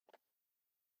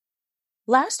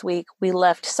Last week, we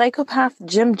left psychopath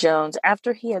Jim Jones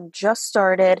after he had just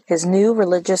started his new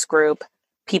religious group,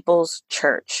 People's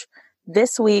Church.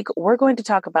 This week, we're going to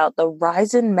talk about the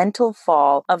rise and mental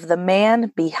fall of the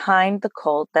man behind the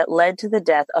cult that led to the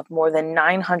death of more than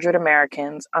 900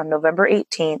 Americans on November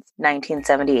 18th,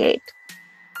 1978.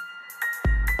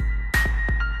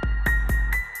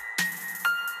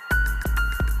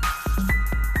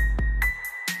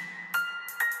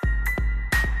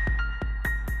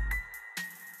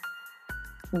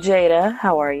 Jada,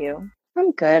 how are you?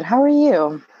 I'm good. How are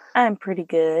you? I'm pretty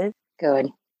good. Good.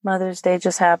 Mother's Day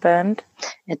just happened.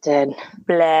 It did.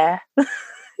 Blah.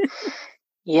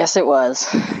 Yes, it was.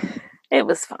 It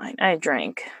was fine. I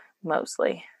drank,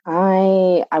 mostly.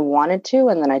 I wanted to,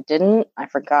 and then I didn't. I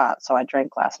forgot, so I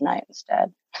drank last night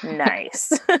instead.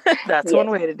 Nice. That's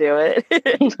one way to do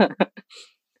it.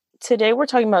 Today we're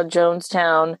talking about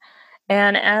Jonestown,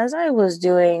 and as I was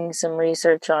doing some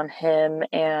research on him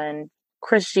and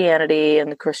Christianity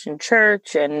and the Christian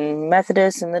church and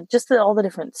Methodist and all the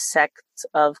different sects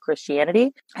of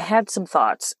Christianity, I had some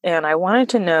thoughts, and I wanted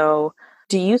to know,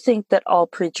 do you think that all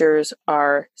preachers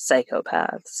are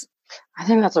psychopaths? I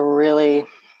think that's a really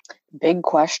big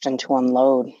question to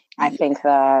unload. I think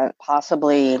that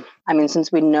possibly,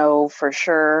 since we know for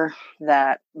sure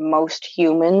that most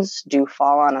humans do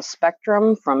fall on a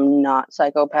spectrum from not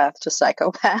psychopath to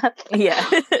psychopath. Yeah.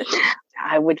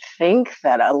 I would think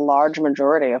that a large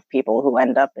majority of people who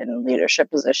end up in leadership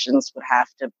positions would have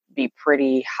to be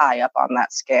pretty high up on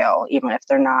that scale, even if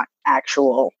they're not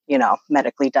actual,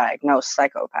 medically diagnosed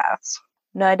psychopaths.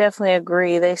 No, I definitely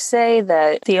agree. They say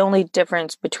that the only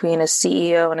difference between a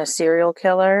CEO and a serial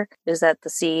killer is that the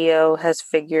CEO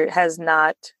has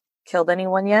not killed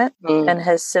anyone yet and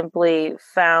has simply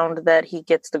found that he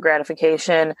gets the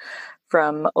gratification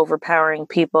from overpowering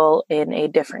people in a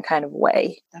different kind of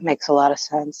way. That makes a lot of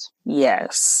sense.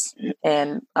 Yes.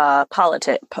 And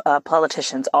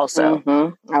politicians also.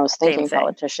 Mm-hmm. I was thinking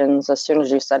politicians. As soon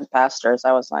as you said pastors,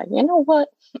 I was like, you know what?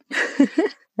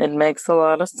 It makes a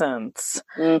lot of sense.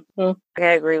 Mm-hmm. I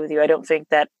agree with you. I don't think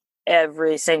that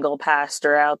every single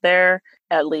pastor out there,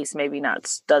 at least maybe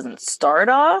doesn't start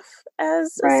off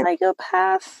as a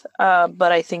psychopath.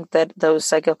 But I think that those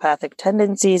psychopathic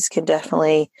tendencies can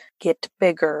definitely get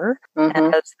bigger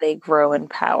as they grow in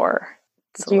power.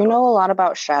 Do you know a lot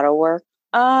about shadow work?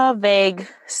 Vague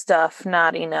stuff,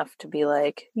 not enough to be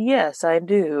like, yes, I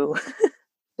do.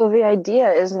 So the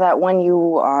idea is that when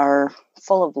you are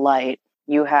full of light,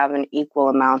 you have an equal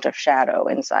amount of shadow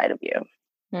inside of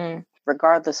you.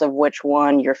 Regardless of which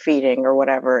one you're feeding or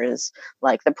whatever is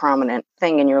like the prominent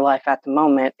thing in your life at the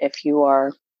moment, if you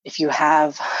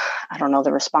have,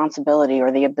 the responsibility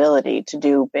or the ability to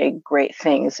do big, great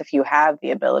things, if you have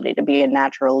the ability to be a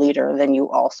natural leader, then you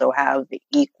also have the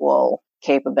equal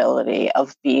capability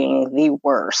of being the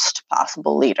worst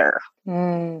possible leader.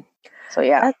 So,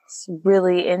 yeah. That's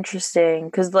really interesting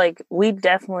because, we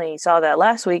definitely saw that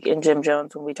last week in Jim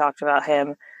Jones when we talked about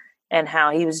him and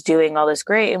how he was doing all this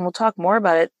great. And we'll talk more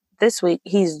about it this week.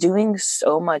 He's doing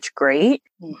so much great,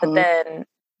 but then,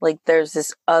 there's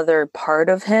this other part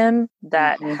of him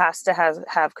that has to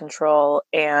have control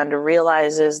and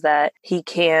realizes that he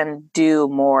can do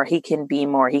more, he can be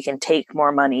more, he can take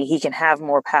more money, he can have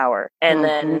more power. And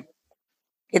then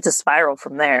it's a spiral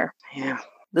from there. Yeah.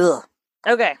 Ugh.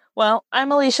 Okay, well,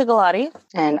 I'm Alicia Galati.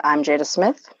 And I'm Jada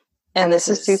Smith. And this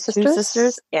is Two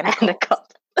Sisters and a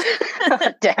Cult.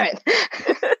 Damn it.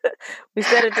 We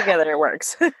said it together, it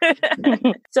works.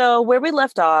 So where we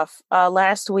left off,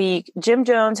 last week, Jim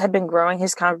Jones had been growing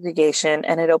his congregation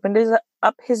and had opened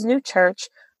up his new church,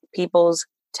 People's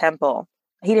Temple.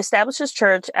 He'd established his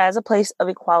church as a place of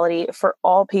equality for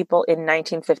all people in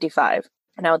 1955.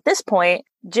 Now, at this point,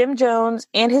 Jim Jones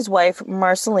and his wife,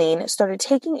 Marceline, started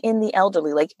taking in the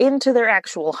elderly, into their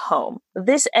actual home.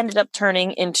 This ended up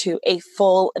turning into a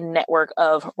full network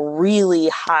of really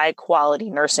high-quality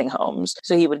nursing homes.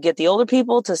 So he would get the older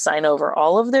people to sign over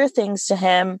all of their things to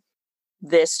him.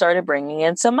 This started bringing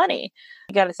in some money.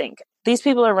 You got to think, these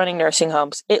people are running nursing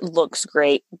homes. It looks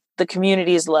great. The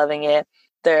community is loving it.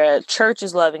 The church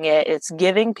is loving it. It's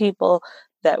giving people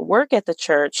that work at the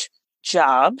church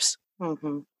jobs.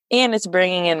 And it's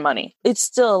bringing in money. It's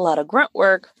still a lot of grunt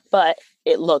work, but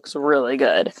it looks really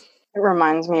good. It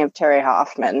reminds me of Terry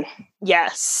Hoffman.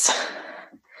 Yes.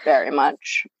 Very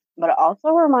much. But it also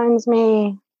reminds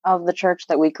me of the church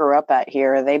that we grew up at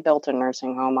here. They built a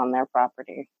nursing home on their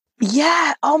property.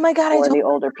 Yeah. Oh my God. I totally the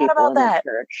older people about in that. The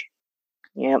church.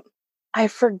 Yep. I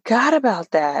forgot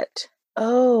about that.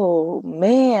 Oh,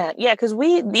 man. Yeah, because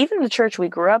even the church we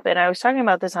grew up in, I was talking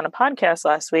about this on a podcast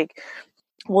last week.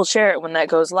 We'll share it when that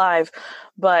goes live.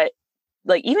 But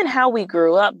like even how we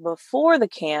grew up before the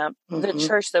camp, the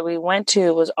church that we went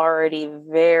to was already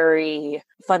very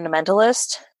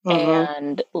fundamentalist.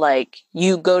 And like,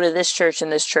 you go to this church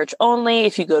and this church only.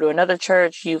 If you go to another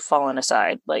church, you've fallen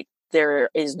aside. Like, there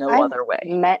is no other way. I've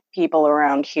met people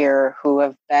around here who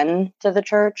have been to the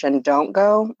church and don't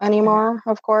go anymore,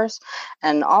 of course.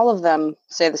 And all of them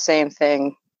say the same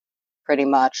thing pretty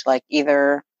much. Like,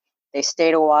 either they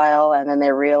stayed a while and then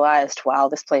they realized, wow,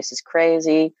 this place is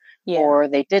crazy. Or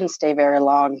they didn't stay very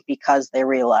long because they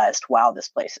realized, wow, this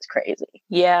place is crazy.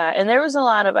 Yeah, and there was a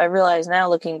lot of, I realize now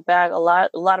looking back, a lot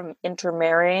of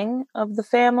intermarrying of the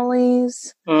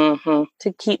families to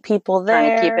keep people there.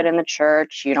 Trying to keep it in the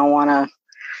church. You don't want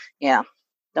to,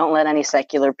 don't let any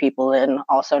secular people in.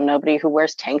 Also, nobody who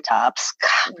wears tank tops.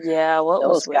 God, yeah, what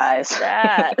those was guys?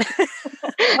 That?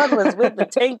 What was with the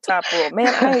tank top rule?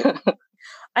 Man,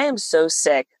 I am so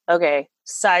sick. Okay,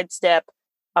 sidestep.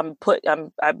 I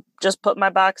just put my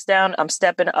box down. I'm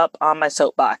stepping up on my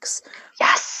soapbox.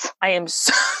 Yes. I am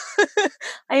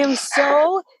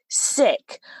so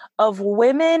sick of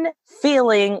women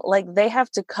feeling like they have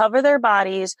to cover their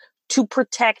bodies to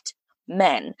protect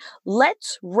men.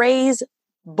 Let's raise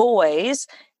boys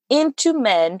into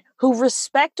men who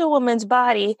respect a woman's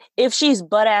body if she's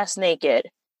butt-ass naked.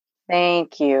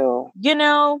 Thank you.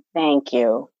 Thank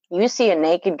you. You see a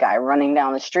naked guy running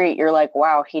down the street, you're like,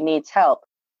 wow, he needs help.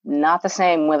 Not the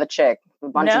same with a chick. A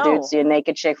bunch of dudes see a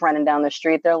naked chick running down the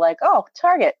street. They're like, oh,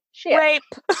 target. Shit.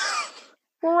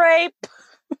 Rape.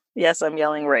 Yes, I'm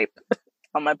yelling rape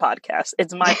on my podcast.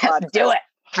 It's my podcast. Do it.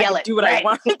 Yell it. Do what I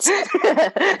want.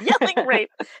 Yelling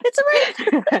rape. It's a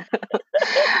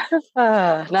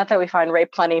rape. Not that we find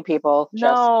rape funny, people.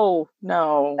 No.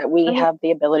 That we have the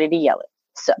ability to yell it.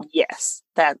 So yes,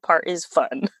 that part is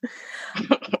fun.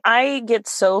 I get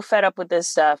so fed up with this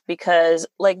stuff because,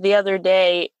 like, the other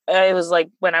day, it was like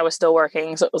when I was still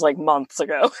working, so it was like months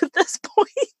ago at this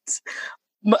point.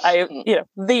 But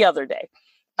the other day,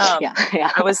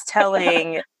 I was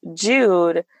telling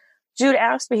Jude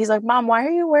asked me, he's like, Mom, why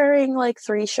are you wearing like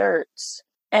 3 shirts?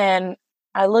 And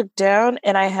I looked down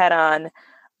and I had on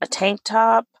a tank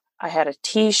top, I had a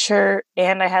t-shirt,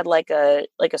 and I had like a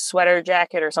sweater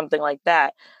jacket or something like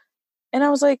that. And I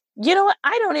was like, you know what?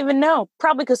 I don't even know.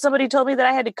 Probably because somebody told me that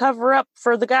I had to cover up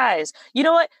for the guys. You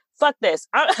know what? Fuck this.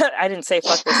 I didn't say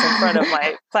fuck this in front of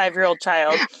my 5-year-old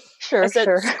child. I said,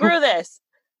 screw this.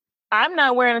 I'm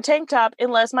not wearing a tank top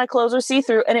unless my clothes are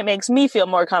see-through and it makes me feel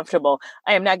more comfortable.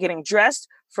 I am not getting dressed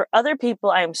for other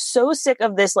people. I am so sick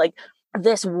of this, like,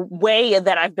 this way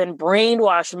that I've been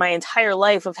brainwashed my entire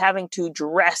life of having to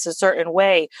dress a certain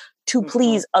way to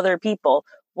please other people.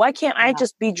 Why can't I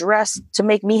just be dressed to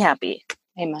make me happy?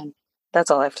 Amen.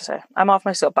 That's all I have to say. I'm off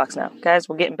my soapbox now. Guys,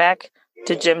 we're getting back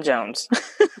to Jim Jones.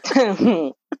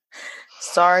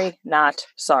 Sorry, not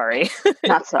sorry.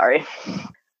 Not sorry.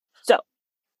 So,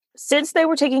 since they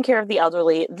were taking care of the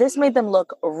elderly, this made them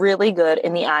look really good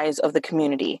in the eyes of the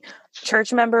community.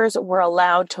 Church members were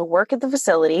allowed to work at the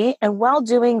facility, and while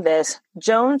doing this,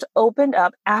 Jones opened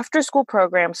up after-school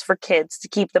programs for kids to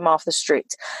keep them off the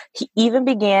streets. He even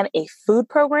began a food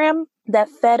program that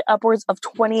fed upwards of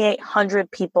 2,800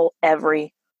 people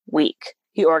every week.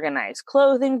 He organized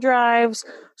clothing drives.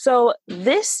 So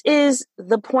this is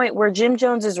the point where Jim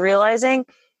Jones is realizing,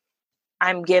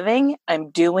 I'm giving,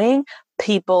 I'm doing,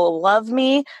 people love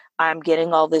me, I'm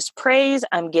getting all this praise,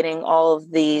 I'm getting all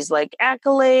of these like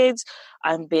accolades,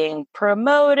 I'm being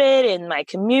promoted in my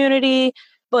community,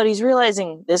 but he's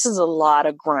realizing this is a lot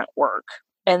of grunt work.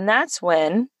 And that's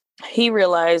when he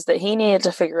realized that he needed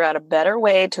to figure out a better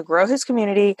way to grow his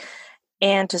community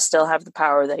and to still have the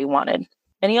power that he wanted.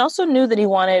 And he also knew that he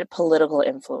wanted political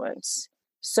influence.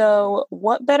 So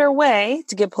what better way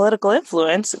to get political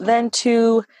influence than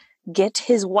to get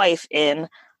his wife in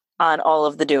on all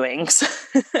of the doings?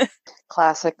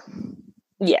 Classic.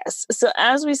 Yes. So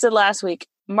as we said last week,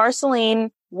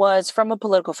 Marceline was from a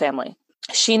political family.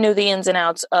 She knew the ins and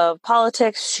outs of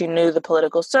politics. She knew the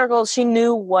political circles. She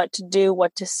knew what to do,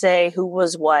 what to say, who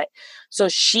was what. So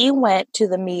she went to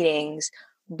the meetings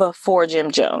before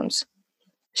Jim Jones.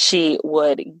 She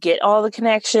would get all the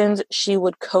connections. She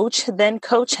would coach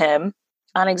him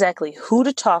on exactly who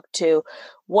to talk to,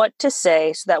 what to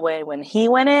say, so that way when he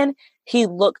went in, he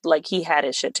looked like he had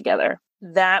his shit together.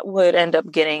 That would end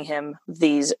up getting him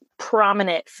these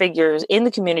prominent figures in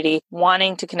the community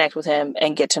wanting to connect with him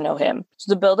and get to know him.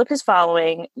 So to build up his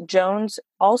following, Jones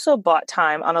also bought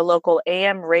time on a local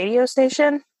AM radio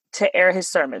station to air his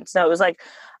sermons. Now, it was like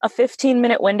a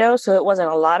 15-minute window, so it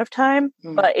wasn't a lot of time,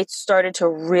 but it started to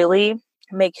really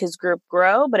make his group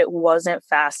grow, but it wasn't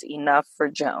fast enough for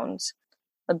Jones.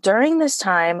 During this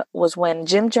time was when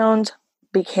Jim Jones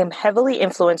became heavily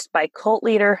influenced by cult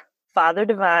leader Father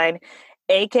Divine,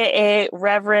 aka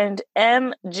Reverend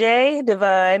M.J.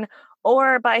 Divine,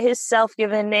 or by his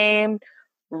self-given name,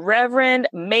 Reverend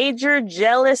Major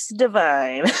Jealous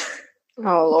Divine.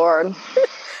 Oh, Lord.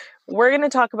 We're going to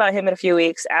talk about him in a few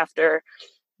weeks after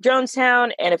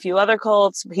Jonestown and a few other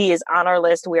cults. He is on our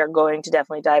list. We are going to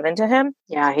definitely dive into him.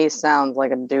 Yeah, he sounds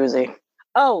like a doozy.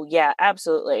 Oh, yeah,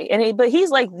 absolutely. But he's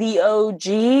like the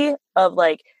OG of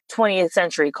like 20th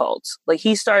century cults. Like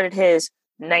he started his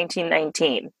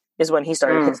 1919 is when he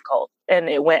started his cult, and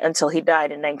it went until he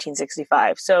died in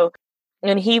 1965. So,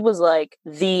 and he was like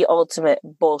the ultimate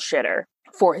bullshitter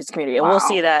for his community. And we'll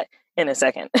see that in a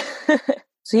second.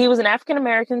 So he was an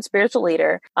African-American spiritual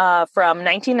leader from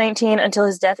 1919 until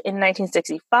his death in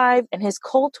 1965. And his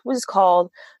cult was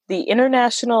called the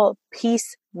International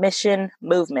Peace Mission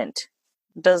Movement.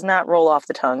 Does not roll off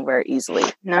the tongue very easily.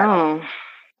 No.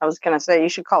 I was going to say, you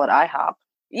should call it IHOP.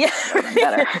 Yeah.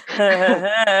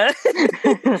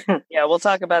 Yeah, we'll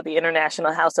talk about the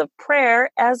International House of Prayer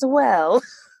as well.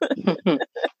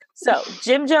 So,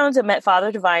 Jim Jones had met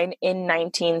Father Divine in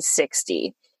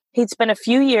 1960. He'd spent a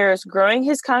few years growing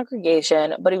his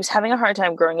congregation, but he was having a hard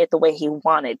time growing it the way he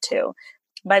wanted to.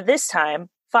 By this time,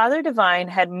 Father Divine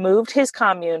had moved his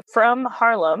commune from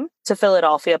Harlem to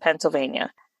Philadelphia,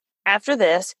 Pennsylvania. After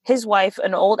this, his wife,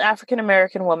 an old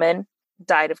African-American woman,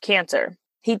 died of cancer.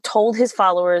 He told his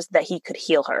followers that he could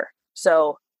heal her.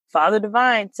 So Father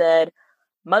Divine said,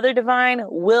 Mother Divine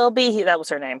will be, that was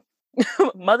her name.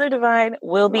 Mother Divine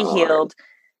will be healed.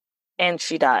 And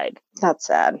she died. That's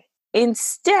sad.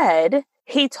 Instead,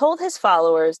 he told his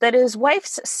followers that his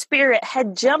wife's spirit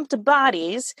had jumped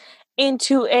bodies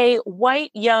into a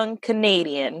white young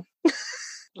Canadian.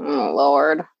 Oh,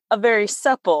 Lord. A very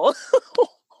supple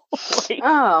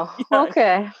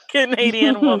okay.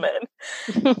 Canadian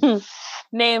woman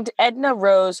named Edna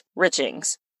Rose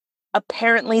Richings.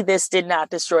 Apparently, this did not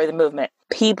destroy the movement.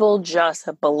 People just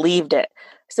believed it.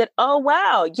 Said, oh,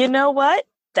 wow, you know what?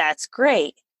 That's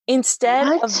great.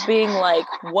 Instead of being like,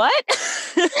 what?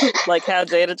 Like how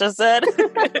Jada just said.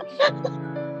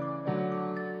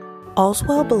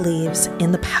 Allswell believes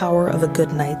in the power of a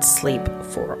good night's sleep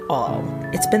for all.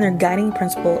 It's been their guiding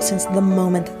principle since the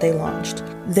moment that they launched.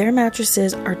 Their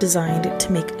mattresses are designed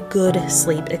to make good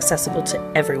sleep accessible to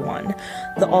everyone.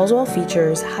 The Allswell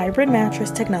features hybrid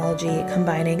mattress technology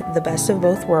combining the best of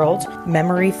both worlds,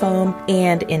 memory foam,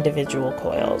 and individual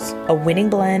coils. A winning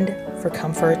blend for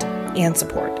comfort and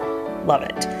support. Love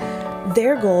it.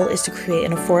 Their goal is to create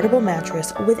an affordable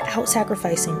mattress without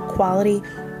sacrificing quality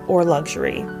or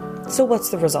luxury. So what's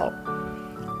the result?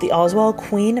 The Allswell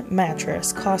Queen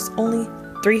mattress costs only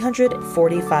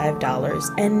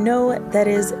 $345. And no, that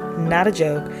is not a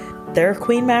joke. Their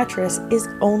Queen mattress is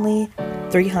only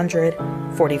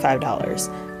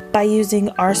 $345. By using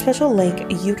our special link,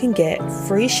 you can get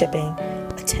free shipping,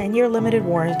 a 10-year limited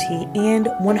warranty, and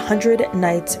 100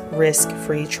 nights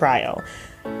risk-free trial.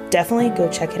 Definitely go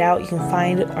check it out. You can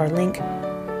find our link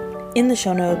in the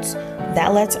show notes.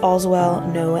 That lets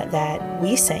Allswell know that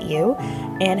we sent you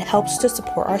and helps to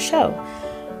support our show.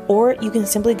 Or you can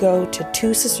simply go to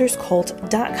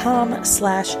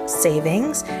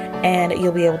twosisterscult.com/savings and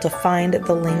you'll be able to find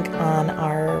the link on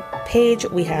our page.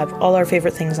 We have all our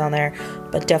favorite things on there,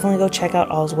 but definitely go check out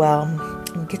Allswell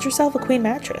and get yourself a Queen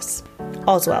mattress.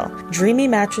 Allswell, dreamy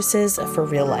mattresses for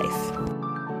real life.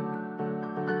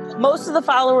 Most of the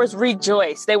followers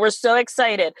rejoiced. They were so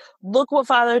excited. Look what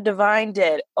Father Divine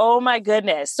did. Oh my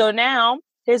goodness. So now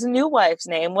his new wife's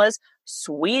name was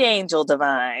Sweet Angel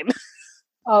Divine.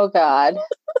 Oh, God.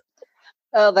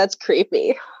 Oh, that's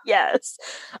creepy. Yes.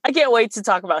 I can't wait to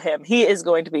talk about him. He is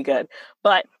going to be good.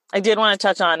 But I did want to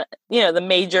touch on, the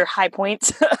major high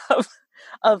points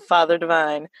of Father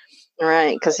Divine.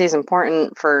 Right, because he's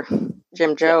important for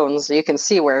Jim Jones. You can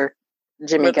see where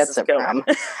Jimmy gets it from.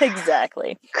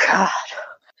 Exactly. God.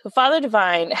 So Father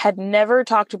Divine had never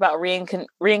talked about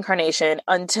reincarnation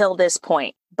until this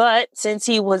point. But since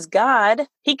he was God,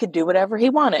 he could do whatever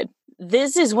he wanted.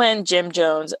 This is when Jim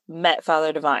Jones met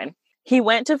Father Divine. He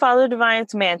went to Father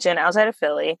Divine's mansion outside of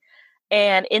Philly.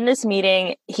 And in this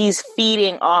meeting, he's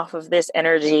feeding off of this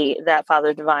energy that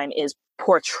Father Divine is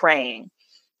portraying.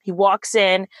 He walks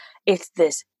in. It's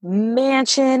this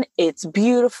mansion. It's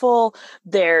beautiful.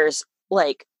 There's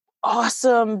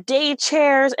awesome day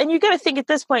chairs. And you got to think at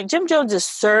this point, Jim Jones is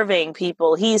serving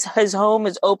people. His home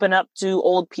is open up to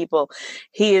old people.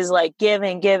 He is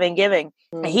giving. And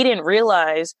he didn't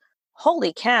realize,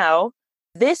 holy cow,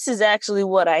 this is actually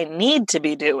what I need to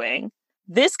be doing.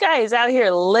 This guy is out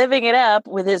here living it up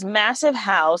with his massive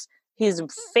house, his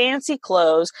fancy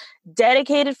clothes,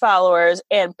 dedicated followers,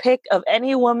 and pick of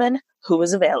any woman who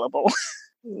was available.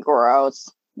 Gross.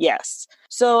 Yes.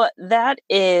 So that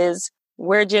is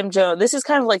where Jim Jones, this is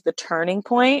kind of like the turning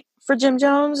point for Jim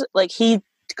Jones. Like, he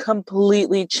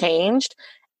completely changed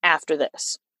after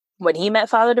this. When he met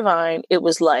Father Divine, it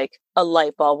was like a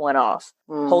light bulb went off.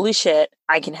 Holy shit,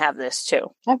 I can have this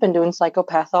too. I've been doing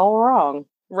psychopath all wrong.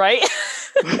 Right?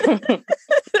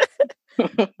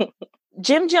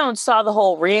 Jim Jones saw the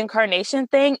whole reincarnation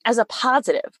thing as a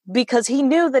positive because he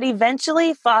knew that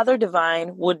eventually Father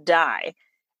Divine would die.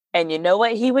 And you know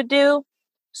what he would do?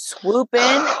 Swoop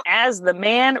in as the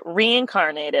man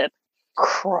reincarnated.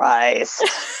 Christ.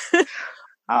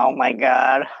 Oh my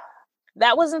God.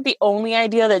 That wasn't the only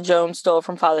idea that Jones stole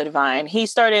from Father Divine. He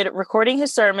started recording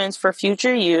his sermons for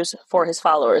future use for his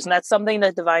followers. And that's something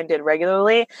that Divine did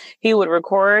regularly. He would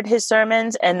record his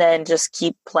sermons and then just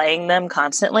keep playing them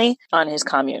constantly on his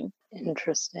commune.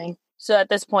 Interesting. So at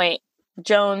this point,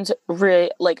 Jones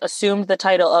assumed the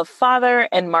title of father,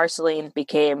 and Marceline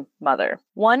became mother.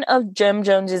 One of Jim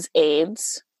Jones's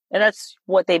aides, and that's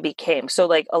what they became. So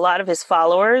like a lot of his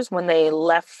followers, when they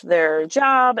left their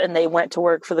job and they went to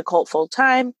work for the cult full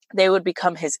time, they would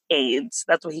become his aides.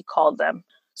 That's what he called them.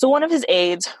 So one of his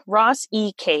aides, Ross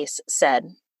E. Case, said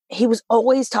he was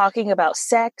always talking about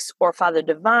sex or Father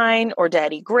Divine or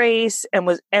Daddy Grace and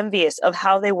was envious of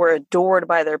how they were adored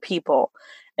by their people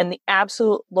and the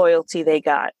absolute loyalty they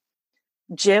got.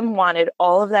 Jim wanted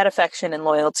all of that affection and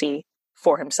loyalty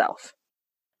for himself.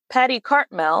 Patty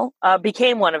Cartmel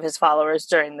became one of his followers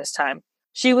during this time.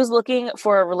 She was looking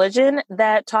for a religion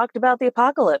that talked about the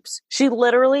apocalypse. She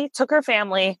literally took her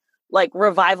family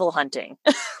revival hunting,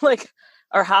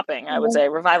 or hopping, I would say,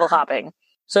 revival hopping.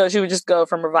 So she would just go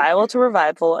from revival to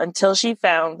revival until she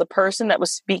found the person that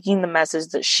was speaking the message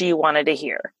that she wanted to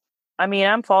hear. I mean,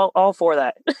 I'm all for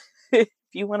that. If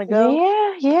you want to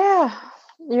go. Yeah.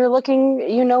 You're looking,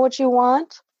 you know what you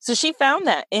want? So she found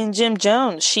that in Jim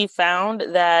Jones. She found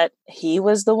that he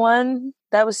was the one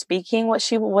that was speaking what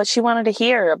she wanted to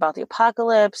hear about the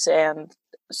apocalypse and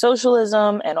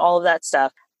socialism and all of that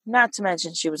stuff. Not to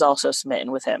mention she was also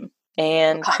smitten with him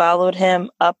and followed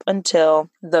him up until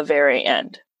the very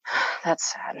end.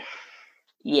 That's sad.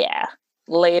 Yeah.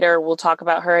 Later, we'll talk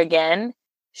about her again.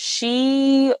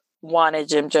 She wanted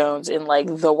Jim Jones in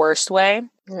the worst way.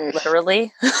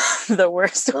 Literally. The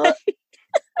worst way.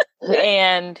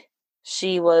 And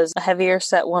she was a heavier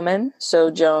set woman,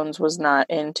 so Jones was not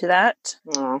into that.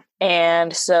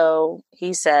 And so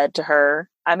he said to her,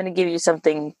 I'm going to do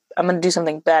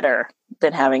something better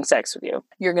than having sex with you.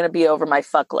 You're going to be over my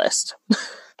fuck list.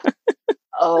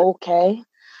 Okay.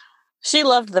 She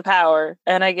loved the power,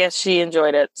 and I guess she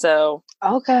enjoyed it, so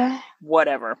okay.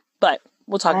 Whatever. But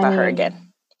we'll talk about her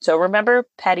again. So remember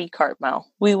Patty Cartmel.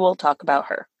 We will talk about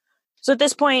her. So at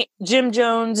this point, Jim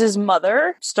Jones's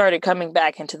mother started coming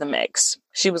back into the mix.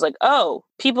 She was like, oh,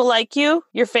 people like you?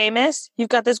 You're famous? You've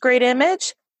got this great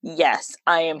image? Yes,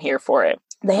 I am here for it.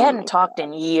 They hadn't talked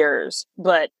in years,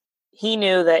 but he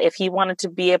knew that if he wanted to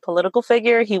be a political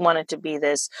figure, he wanted to be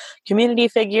this community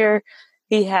figure,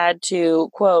 he had to,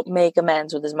 quote, make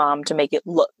amends with his mom to make it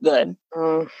look good.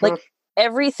 Mm-hmm.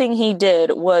 Everything he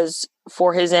did was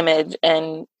for his image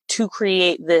and to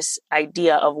create this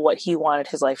idea of what he wanted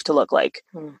his life to look like.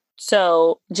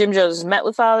 So Jim Jones met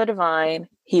with Father Divine.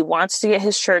 He wants to get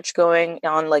his church going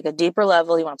on a deeper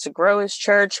level. He wants to grow his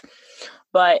church.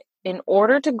 But in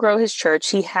order to grow his church,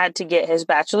 he had to get his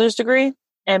bachelor's degree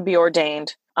and be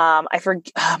ordained. I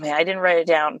didn't write it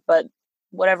down, but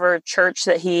whatever church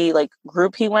that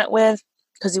group he went with,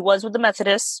 because he was with the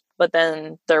Methodists, but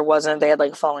then they had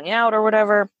a falling out or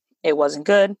whatever. It wasn't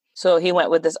good. So he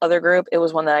went with this other group. It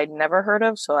was one that I'd never heard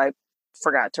of, so I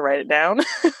forgot to write it down.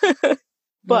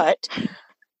 But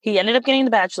he ended up getting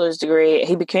the bachelor's degree.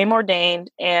 He became ordained,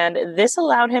 and this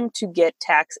allowed him to get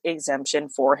tax exemption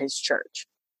for his church.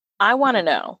 I want to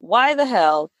know, why the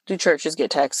hell do churches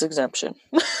get tax exemption?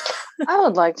 I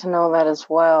would like to know that as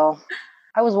well.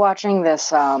 I was watching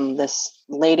this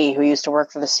lady who used to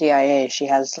work for the CIA. She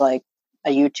has a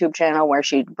YouTube channel where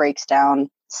she breaks down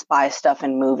spy stuff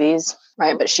in movies,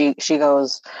 right? But she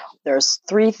goes, there's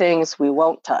 3 things we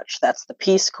won't touch. That's the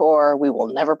Peace Corps. We will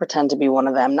never pretend to be one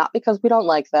of them. Not because we don't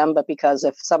like them, but because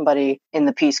if somebody in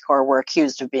the Peace Corps were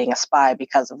accused of being a spy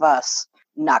because of us,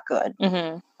 not good.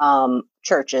 Mm-hmm.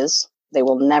 Churches, they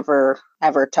will never,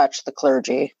 ever touch the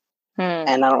clergy.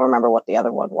 And I don't remember what the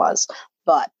other one was.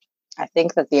 But I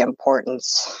think that the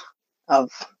importance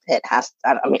of it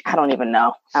I don't even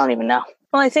know.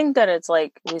 Well, I think that it's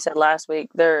like we said last week,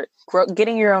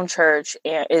 getting your own church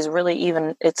is really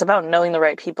it's about knowing the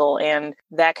right people and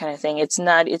that kind of thing.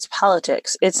 It's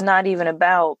politics. It's not even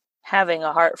about having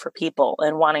a heart for people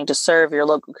and wanting to serve your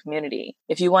local community.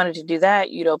 If you wanted to do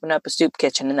that, you'd open up a soup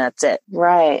kitchen and that's it.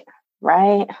 Right.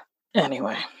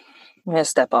 Anyway, I'm going to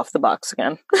step off the box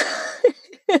again.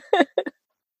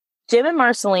 Jim and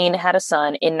Marceline had a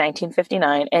son in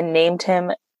 1959 and named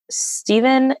him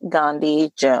Stephen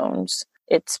Gandhi Jones.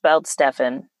 It's spelled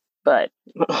Stephen, but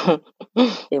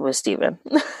it was Stephen.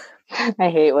 I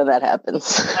hate when that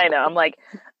happens. I know. I'm like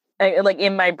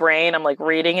in my brain, I'm like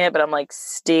reading it, but I'm like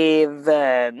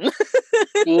Stephen.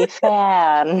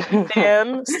 Stephen.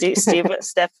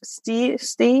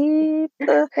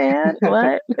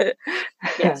 What?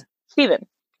 Yes, Stephen.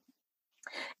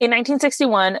 In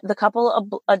 1961, the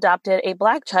couple adopted a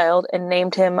black child and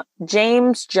named him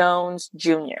James Jones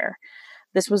Jr.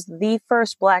 This was the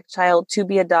first black child to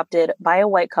be adopted by a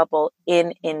white couple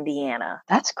in Indiana.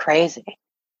 That's crazy.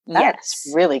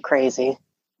 That's really crazy.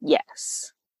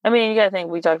 Yes. I mean, you got to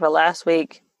think, we talked about last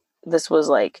week, this was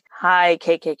like high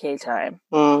KKK time.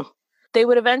 They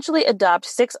would eventually adopt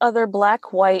 6 other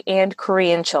black, white, and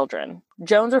Korean children.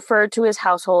 Jones referred to his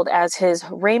household as his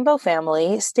rainbow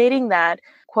family, stating that,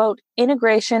 quote,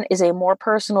 integration is a more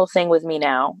personal thing with me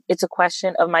now. It's a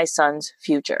question of my son's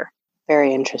future.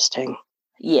 Very interesting.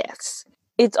 Yes.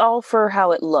 It's all for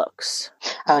how it looks.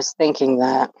 I was thinking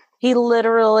that. He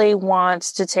literally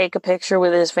wants to take a picture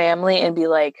with his family and be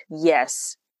like,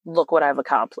 yes, look what I've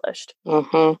accomplished.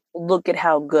 Look at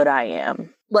how good I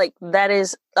am. Like, that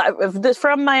is,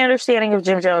 from my understanding of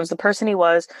Jim Jones, the person he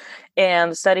was,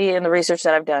 and the study and the research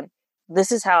that I've done,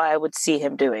 this is how I would see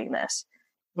him doing this.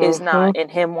 Is not in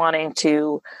him wanting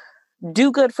to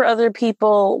do good for other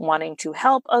people, wanting to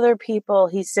help other people.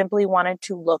 He simply wanted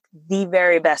to look the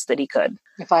very best that he could.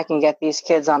 If I can get these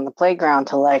kids on the playground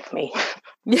to like me.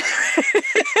 I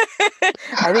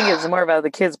think it's more about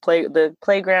the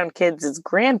playground kids as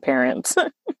grandparents.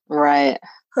 Right.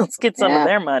 Let's get some of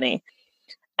their money.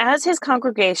 As his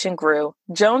congregation grew,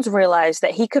 Jones realized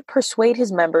that he could persuade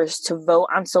his members to vote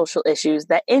on social issues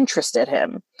that interested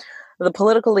him. The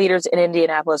political leaders in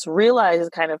Indianapolis realized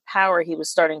the kind of power he was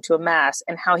starting to amass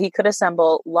and how he could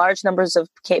assemble large numbers of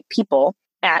people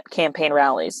at campaign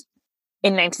rallies.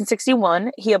 In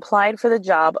 1961, he applied for the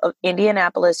job of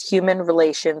Indianapolis Human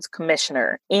Relations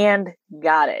Commissioner and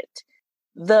got it.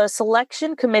 The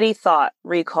selection committee thought,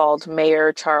 recalled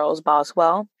Mayor Charles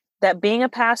Boswell, that being a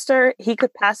pastor, he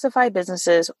could pacify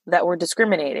businesses that were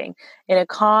discriminating in a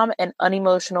calm and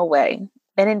unemotional way.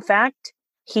 And in fact,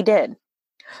 he did.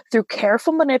 Through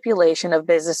careful manipulation of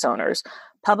business owners,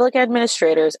 public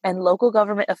administrators, and local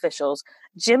government officials,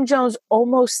 Jim Jones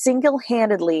almost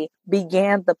single-handedly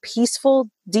began the peaceful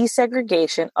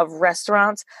desegregation of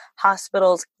restaurants,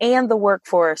 hospitals, and the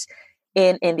workforce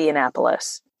in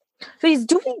Indianapolis. So he's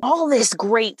doing all this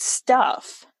great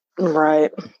stuff.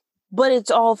 Right. But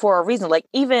it's all for a reason. Like,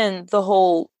 even the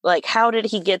whole, like, how did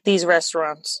he get these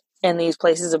restaurants and these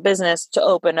places of business to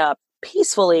open up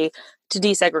peacefully to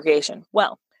desegregation?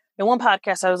 Well, in one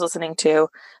podcast I was listening to,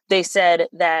 they said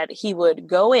that he would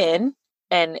go in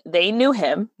and they knew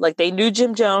him. Like, they knew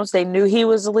Jim Jones. They knew he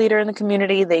was a leader in the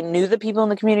community. They knew the people in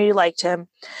the community liked him.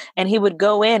 And he would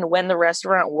go in when the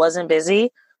restaurant wasn't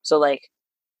busy. So, like,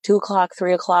 2 o'clock,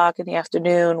 3 o'clock in the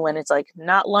afternoon, when it's like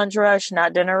not lunch rush,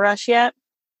 not dinner rush yet.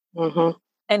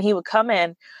 And he would come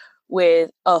in with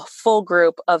a full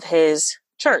group of his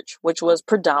church, which was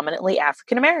predominantly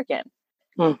African American.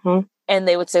 And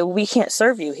they would say, we can't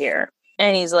serve you here.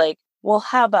 And he's like, well,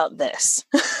 how about this?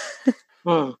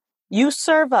 You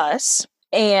serve us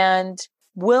and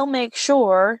we'll make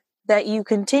sure that you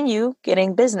continue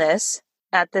getting business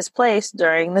at this place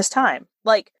during this time.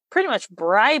 Like, pretty much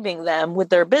bribing them with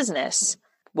their business.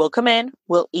 We'll come in,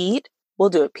 we'll eat, we'll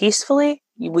do it peacefully.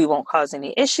 We won't cause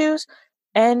any issues.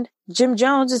 And Jim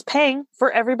Jones is paying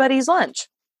for everybody's lunch.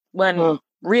 When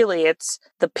really it's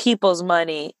the people's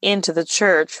money into the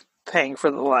church paying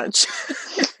for the lunch.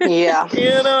 Yeah.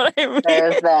 You know what I mean?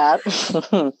 There's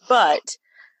that. But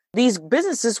these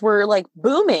businesses were like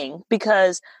booming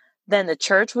because then the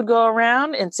church would go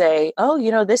around and say, oh, you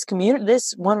know, this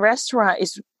one restaurant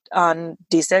is on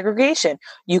desegregation.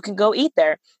 You can go eat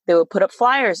there. They would put up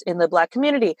flyers in the Black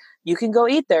community. You can go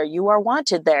eat there. You are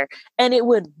wanted there. And it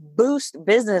would boost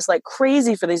business like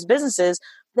crazy for these businesses.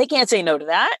 They can't say no to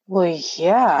that. Well,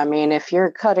 yeah. I mean, if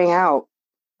you're cutting out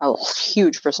a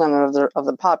huge percentage of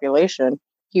the population,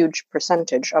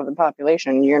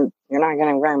 you're not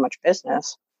getting very much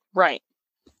business. Right.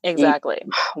 Exactly.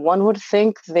 One would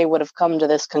think they would have come to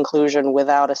this conclusion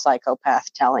without a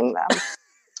psychopath telling them.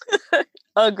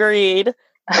 Agreed.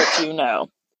 But you know.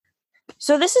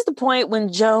 So this is the point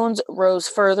when Jones rose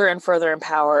further and further in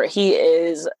power. He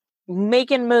is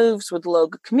making moves with the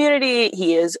local community.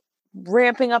 He is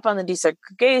ramping up on the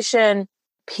desegregation.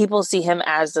 People see him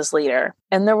as this leader.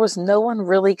 And there was no one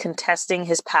really contesting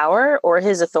his power or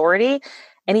his authority.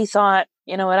 And he thought,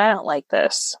 you know what, I don't like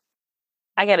this.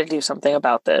 I got to do something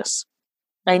about this.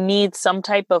 I need some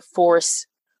type of force,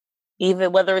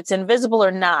 even whether it's invisible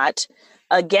or not,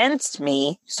 against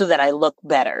me so that I look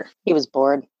better. He was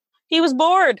bored. He was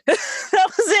bored. That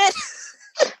was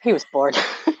it. He was bored.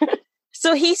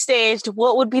 So he staged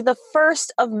what would be the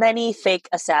first of many fake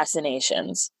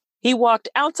assassinations. He walked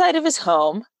outside of his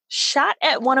home, shot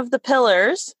at one of the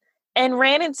pillars, and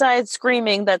ran inside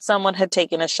screaming that someone had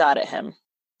taken a shot at him.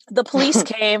 The police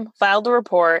came, filed a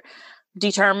report,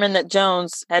 determined that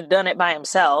Jones had done it by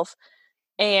himself.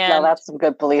 And now that's some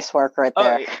good police work right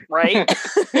there. Right?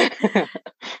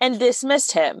 And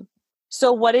dismissed him.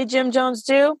 So what did Jim Jones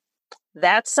do?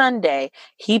 That Sunday,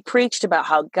 he preached about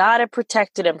how God had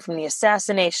protected him from the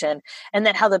assassination and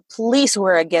that how the police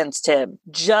were against him,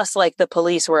 just like the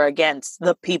police were against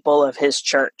the people of his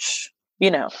church.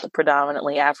 You know, the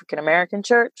predominantly African-American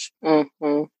church.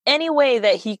 Mm-hmm. Any way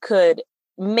that he could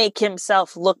make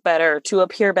himself look better, to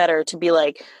appear better, to be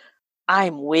like,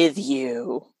 I'm with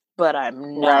you, but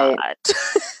I'm not.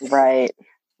 Right.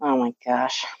 Oh my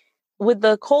gosh. With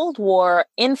the Cold War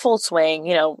in full swing,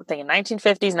 you know, thinking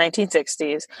 1950s,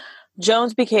 1960s,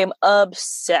 Jones became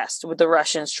obsessed with the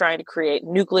Russians trying to create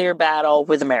nuclear battle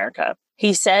with America.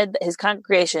 He said that his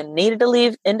congregation needed to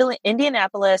leave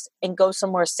Indianapolis and go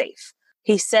somewhere safe.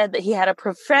 He said that he had a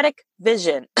prophetic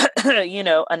vision, you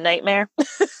know, a nightmare,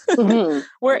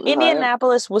 where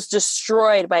Indianapolis was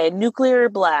destroyed by a nuclear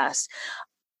blast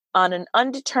on an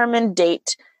undetermined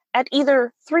date at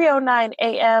either 3:09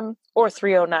 a.m. or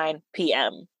 3:09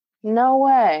 p.m. No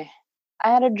way.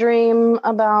 I had a dream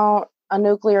about a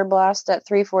nuclear blast at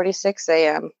 3:46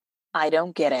 a.m. I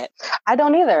don't get it. I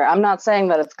don't either. I'm not saying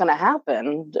that it's going to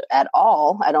happen at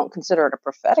all. I don't consider it a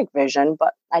prophetic vision,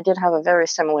 but I did have a very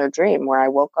similar dream where I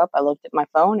woke up, I looked at my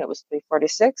phone, it was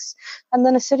 3:46, and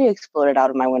then a city exploded out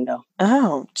of my window.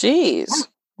 Oh, geez. Yeah.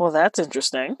 Well, that's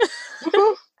interesting.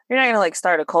 You're not going to like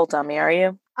start a cult on me, are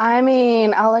you? I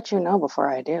mean, I'll let you know before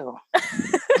I do.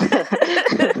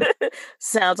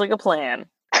 Sounds like a plan.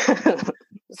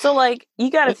 So, like, you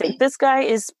got to think, this guy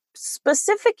is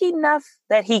specific enough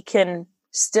that he can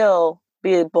still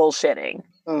be bullshitting.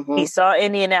 Mm-hmm. He saw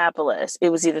Indianapolis. It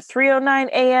was either 3:09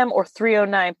 a.m. or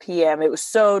 3:09 p.m. It was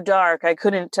so dark, I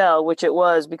couldn't tell which it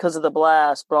was because of the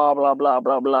blast, blah, blah, blah,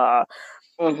 blah, blah.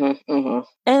 Mm-hmm, mm-hmm.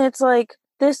 And it's like,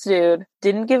 this dude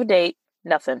didn't give a date,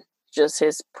 nothing. Just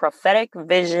his prophetic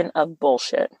vision of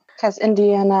bullshit. Has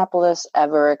Indianapolis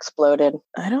ever exploded?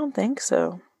 I don't think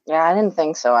so. Yeah, I didn't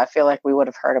think so. I feel like we would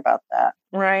have heard about that.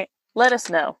 Right. Let us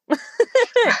know.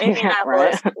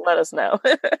 Indianapolis, let us know.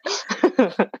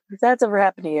 If that's ever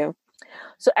happened to you.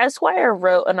 So Esquire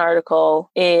wrote an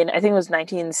article in, I think it was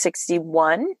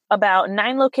 1961, about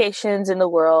 9 locations in the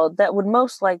world that would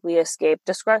most likely escape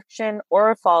destruction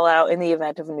or fallout in the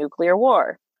event of a nuclear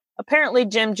war. Apparently,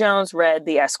 Jim Jones read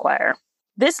the Esquire.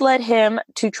 This led him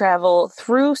to travel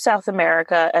through South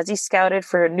America as he scouted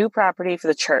for a new property for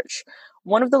the church.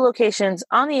 One of the locations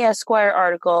on the Esquire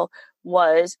article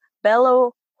was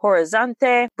Belo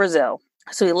Horizonte, Brazil.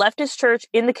 So he left his church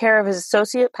in the care of his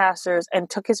associate pastors and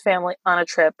took his family on a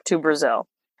trip to Brazil.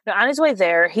 Now, on his way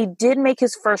there, he did make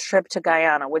his first trip to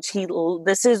Guyana,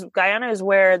 Guyana is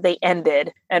where they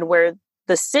ended and where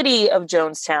the city of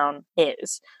Jonestown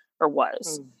is, or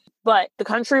was. But the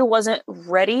country wasn't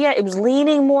ready yet. It was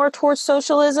leaning more towards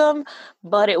socialism,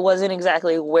 but it wasn't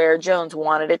exactly where Jones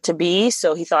wanted it to be,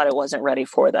 so he thought it wasn't ready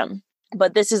for them.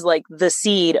 But this is like the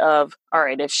seed of, all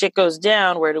right, if shit goes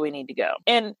down, where do we need to go?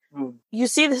 And you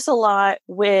see this a lot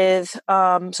with,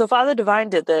 so Father Divine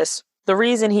did this. The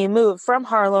reason he moved from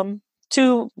Harlem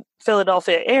to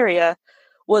Philadelphia area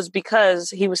was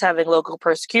because he was having local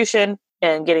persecution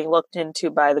and getting looked into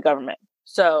by the government.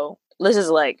 So this is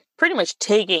like pretty much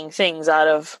taking things out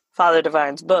of Father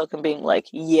Divine's book and being like,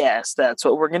 yes, that's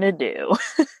what we're going to do.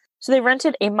 So they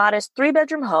rented a modest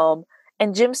 3-bedroom home,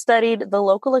 and Jim studied the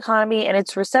local economy and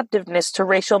its receptiveness to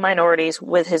racial minorities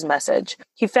with his message.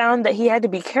 He found that he had to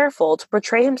be careful to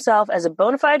portray himself as a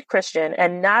bona fide Christian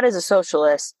and not as a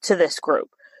socialist to this group.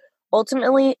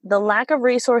 Ultimately, the lack of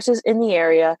resources in the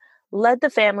area led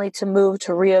the family to move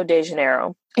to Rio de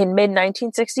Janeiro in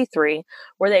mid-1963,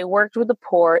 where they worked with the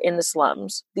poor in the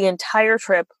slums. The entire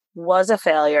trip was a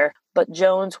failure, but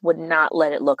Jones would not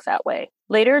let it look that way.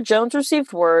 Later, Jones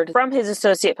received word from his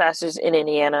associate pastors in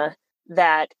Indiana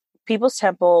that People's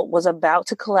Temple was about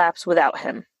to collapse without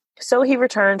him. So he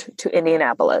returned to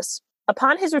Indianapolis.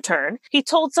 Upon his return, he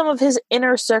told some of his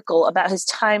inner circle about his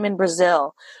time in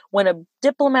Brazil when a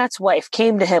diplomat's wife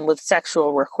came to him with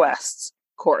sexual requests.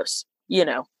 Of course,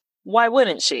 why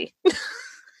wouldn't she?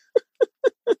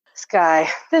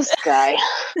 This guy.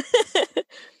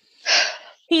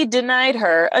 He denied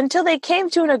her until they came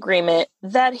to an agreement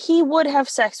that he would have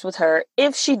sex with her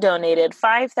if she donated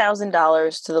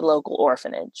 $5,000 to the local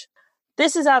orphanage.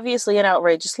 This is obviously an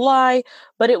outrageous lie,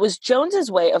 but it was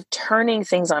Jones's way of turning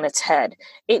things on its head.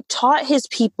 It taught his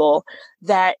people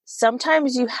that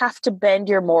sometimes you have to bend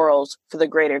your morals for the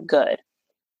greater good.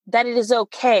 That it is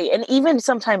okay, and even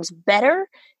sometimes better,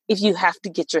 if you have to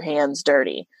get your hands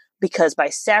dirty. Because by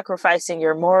sacrificing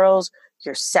your morals,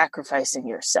 you're sacrificing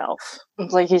yourself.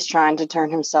 It's like he's trying to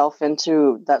turn himself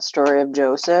into that story of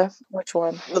Joseph. Which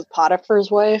one? With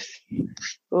Potiphar's wife.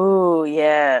 Ooh,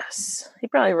 yes. He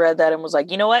probably read that and was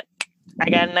like, you know what? I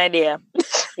got an idea.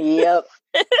 Yep.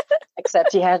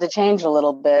 Except he had to change a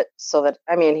little bit so that,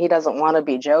 he doesn't want to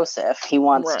be Joseph. He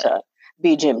wants to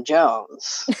be Jim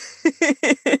Jones.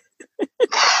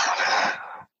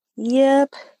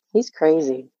 Yep. He's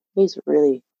crazy. He's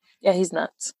really... Yeah, he's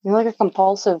nuts. You're like a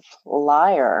compulsive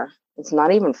liar. It's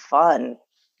not even fun.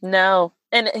 No.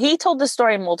 And he told this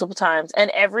story multiple times.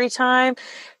 And every time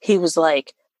he was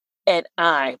like, and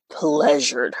I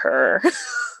pleasured her.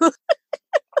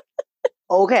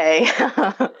 Okay.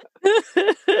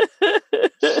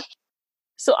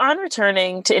 So on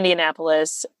returning to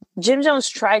Indianapolis, Jim Jones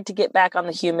tried to get back on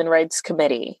the Human Rights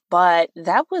Committee, but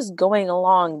that was going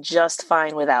along just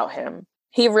fine without him.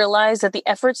 He realized that the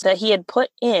efforts that he had put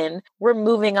in were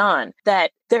moving on,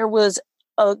 that there was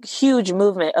a huge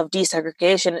movement of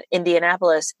desegregation in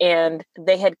Indianapolis, and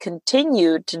they had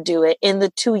continued to do it in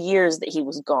the 2 years that he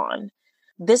was gone.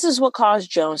 This is what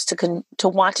caused Jones to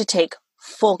want to take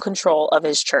full control of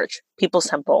his church, People's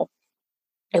Temple.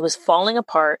 It was falling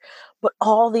apart, but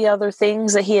all the other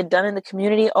things that he had done in the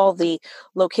community, all the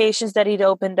locations that he'd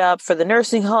opened up for the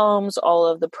nursing homes, all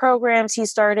of the programs he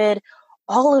started,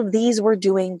 all of these were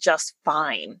doing just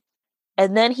fine.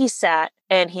 And then he sat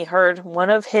and he heard one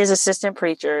of his assistant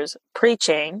preachers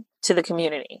preaching to the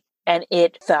community, and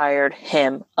it fired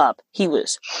him up. He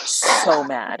was so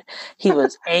mad. He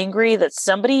was angry that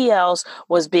somebody else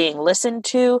was being listened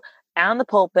to on the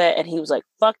pulpit, and he was like,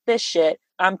 fuck this shit.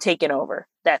 I'm taking over.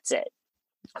 That's it.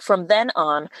 From then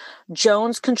on,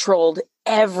 Jones controlled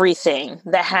everything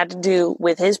that had to do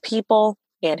with his people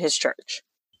and his church.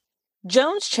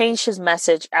 Jones changed his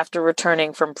message after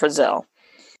returning from Brazil.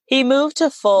 He moved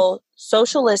to full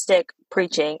socialistic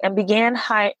preaching and began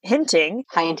hinting.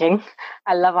 Hinting.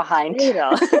 I love a hint.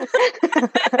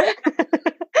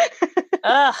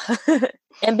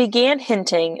 And began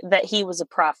hinting that he was a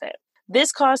prophet.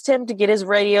 This caused him to get his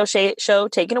radio show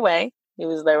taken away. They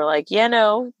were like, yeah,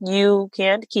 no, you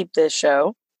can't keep this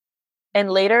show.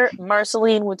 And later,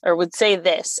 Marceline would say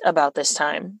this about this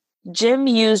time. Jim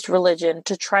used religion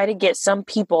to try to get some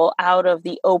people out of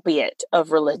the opiate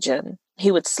of religion.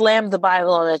 He would slam the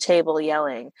Bible on the table,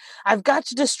 yelling, I've got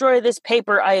to destroy this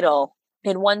paper idol.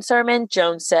 In one sermon,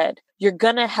 Jones said, you're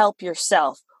gonna help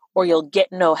yourself or you'll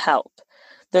get no help.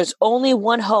 There's only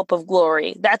one hope of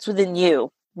glory. That's within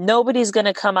you. Nobody's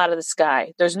gonna come out of the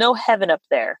sky. There's no heaven up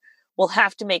there. We'll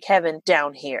have to make heaven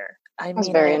down here. That's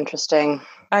very interesting.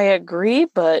 I agree,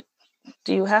 but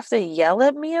do you have to yell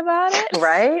at me about it?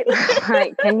 Right?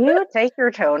 Like, can you take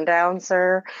your tone down,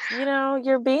 sir?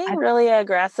 You're being really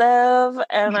aggressive,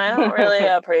 and I don't really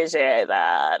appreciate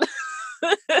that.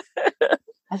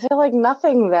 I feel like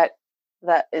nothing that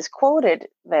is quoted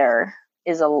there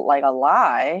is a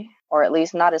lie, or at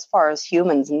least not as far as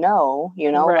humans know,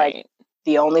 right. Like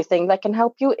the only thing that can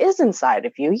help you is inside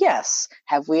of you. Yes.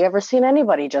 Have we ever seen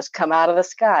anybody just come out of the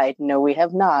sky? No, we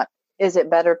have not. Is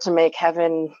it better to make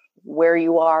heaven where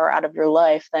you are out of your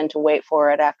life than to wait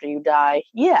for it after you die?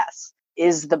 Yes.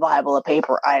 Is the Bible a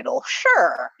paper idol?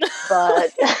 Sure.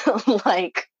 But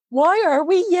why are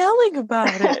we yelling about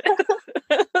it?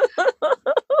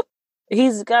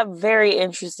 He's got very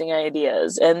interesting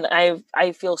ideas, and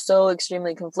I feel so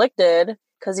extremely conflicted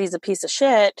because he's a piece of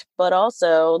shit, but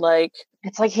also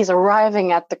it's like he's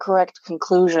arriving at the correct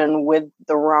conclusion with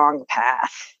the wrong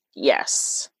path.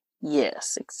 Yes,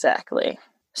 exactly.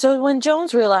 So when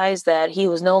Jones realized that he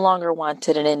was no longer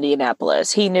wanted in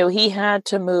Indianapolis, he knew he had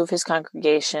to move his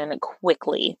congregation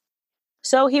quickly.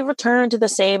 So he returned to the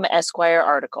same Esquire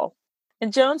article.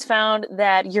 And Jones found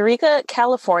that Eureka,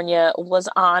 California was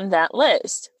on that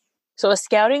list. So a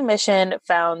scouting mission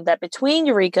found that between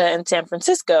Eureka and San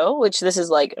Francisco, which this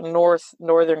is like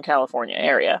northern California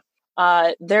area,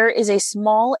 there is a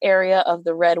small area of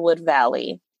the Redwood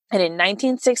Valley. And in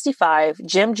 1965,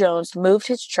 Jim Jones moved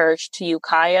his church to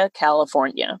Ukiah,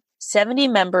 California. 70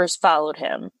 members followed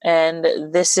him. And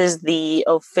this is the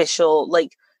official,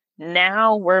 like,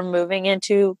 now we're moving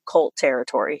into cult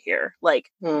territory here. Like,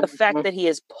 the fact that he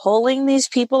is pulling these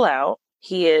people out,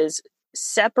 he is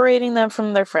separating them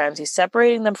from their friends, he's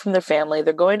separating them from their family,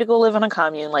 they're going to go live in a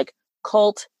commune, like,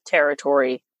 cult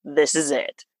territory, this is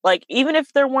it. Like, even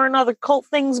if there weren't other cult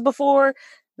things before,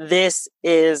 this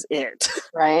is it.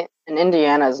 Right. And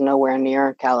Indiana is nowhere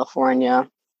near California,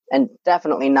 and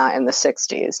definitely not in the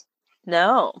 60s.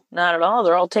 No, not at all.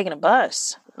 They're all taking a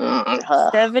bus.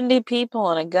 70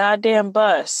 people in a goddamn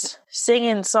bus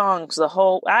singing songs the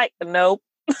whole... Nope.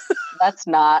 Let's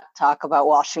not talk about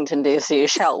Washington, D.C.,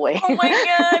 shall we? Oh my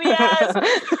God,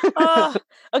 yes!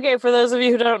 Okay, for those of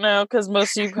you who don't know, because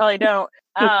most of you probably don't,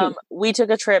 we took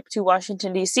a trip to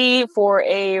Washington, D.C. for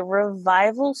a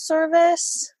revival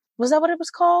service. Was that what it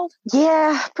was called?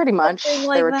 Yeah, pretty much.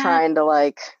 Like they were trying to,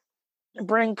 like...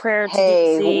 bring prayer to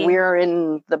hey, DC. We're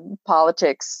in the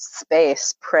politics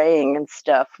space praying and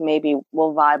stuff. Maybe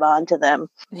we'll vibe onto them.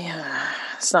 Yeah,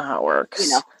 that's not how it works.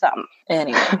 You know, something.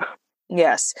 Anyway,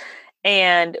 yes.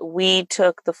 And we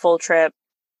took the full trip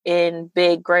in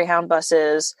big Greyhound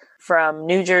buses from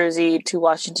New Jersey to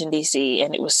Washington, D.C.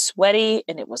 And it was sweaty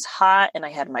and it was hot and I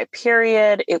had my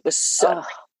period. It was so...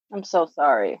 I'm so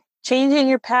sorry. Changing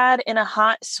your pad in a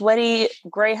hot, sweaty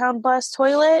Greyhound bus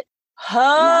toilet?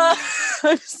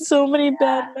 So many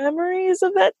bad memories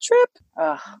of that trip.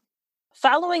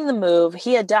 Following the move,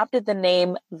 he adopted the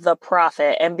name The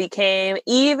Prophet and became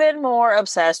even more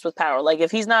obsessed with power. Like, if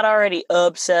he's not already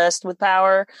obsessed with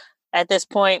power at this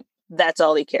point, that's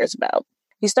all he cares about.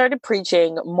 He started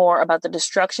preaching more about the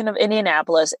destruction of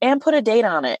Indianapolis and put a date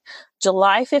on it.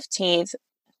 July 15th.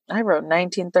 I wrote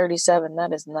 1937.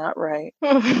 That is not right.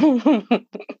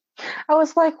 I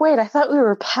was like, wait, I thought we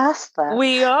were past that.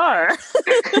 We are.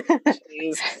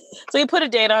 So he put a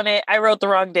date on it. I wrote the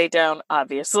wrong date down,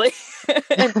 obviously,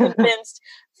 and convinced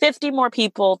 50 more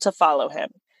people to follow him.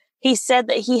 He said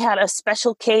that he had a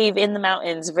special cave in the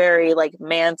mountains, very like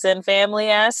Manson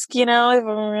family-esque, you know. If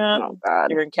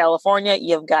you're in California,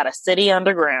 you've got a city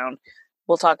underground.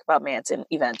 We'll talk about Manson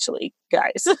eventually,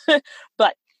 guys.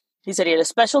 But he said he had a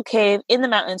special cave in the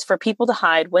mountains for people to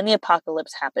hide when the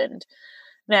apocalypse happened.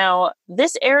 Now,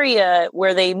 this area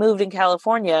where they moved in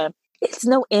California, it's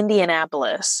no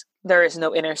Indianapolis. There is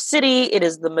no inner city. It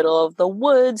is the middle of the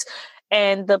woods.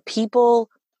 And the people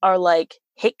are like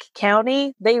Hick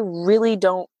County. They really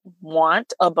don't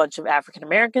want a bunch of African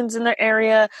Americans in their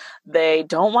area. They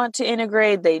don't want to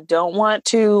integrate. They don't want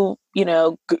to, you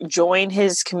know, join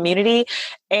his community.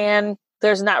 And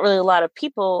there's not really a lot of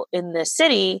people in this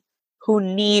city who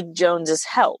need Jones's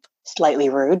help. Slightly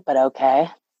rude, but okay.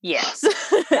 Yes.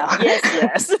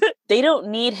 Yes. They don't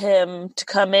need him to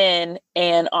come in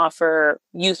and offer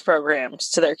youth programs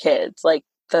to their kids. Like,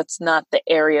 that's not the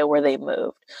area where they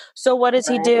moved. So what does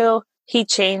he do? He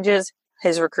changes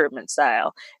his recruitment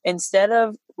style. Instead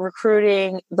of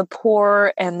recruiting the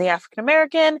poor and the African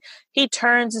American, he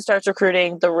turns and starts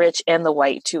recruiting the rich and the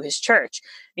white to his church.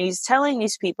 And he's telling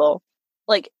these people,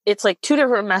 like, it's like two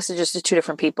different messages to two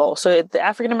different people. So the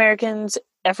African Americans,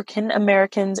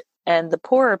 and the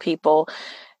poorer people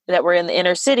that were in the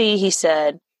inner city, he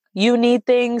said, you need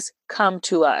things, come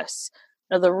to us.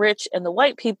 Now, the rich and the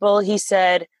white people, he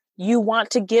said, you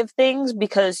want to give things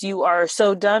because you are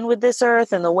so done with this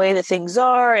earth and the way that things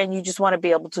are, and you just want to be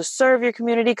able to serve your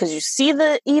community because you see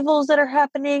the evils that are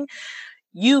happening.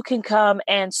 You can come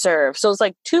and serve. So it's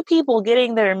like two people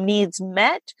getting their needs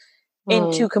met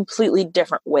in two completely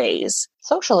different ways.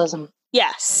 Socialism.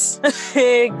 Yes,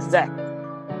 exactly.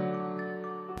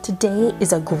 Today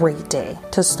is a great day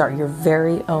to start your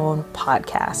very own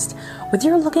podcast. Whether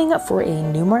you're looking for a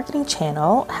new marketing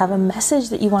channel, have a message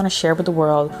that you want to share with the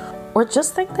world, or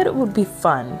just think that it would be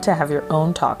fun to have your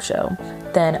own talk show,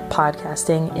 then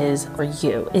podcasting is for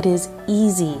you. It is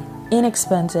easy,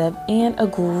 inexpensive, and a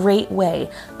great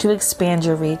way to expand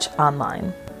your reach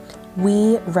online.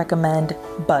 We recommend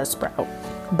Buzzsprout.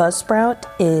 Buzzsprout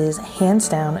is hands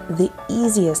down the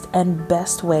easiest and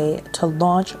best way to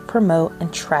launch, promote,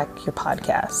 and track your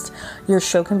podcast. Your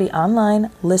show can be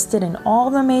online, listed in all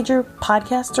the major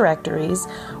podcast directories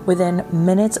within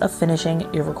minutes of finishing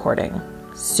your recording.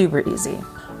 Super easy.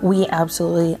 We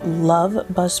absolutely love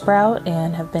Buzzsprout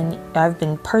and I've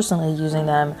been personally using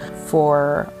them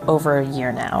for over a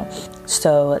year now.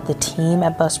 So the team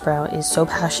at Buzzsprout is so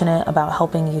passionate about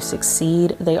helping you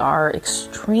succeed. They are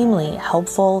extremely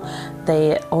helpful.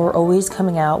 They are always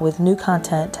coming out with new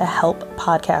content to help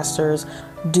podcasters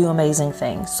do amazing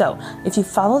things. So if you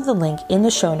follow the link in the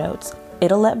show notes,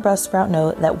 it'll let Buzzsprout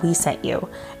know that we sent you,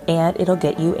 and it'll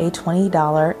get you a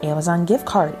 $20 Amazon gift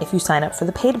card if you sign up for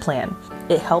the paid plan.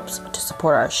 It helps to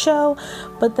support our show,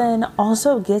 but then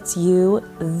also gets you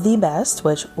the best,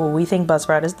 which we think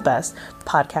Buzzsprout is the best,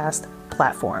 podcast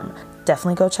platform.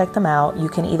 Definitely go check them out. You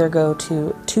can either go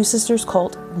to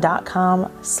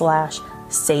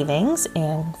twosisterscult.com/savings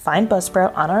and find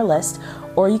Buzzsprout on our list,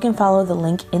 or you can follow the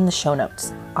link in the show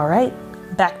notes. All right,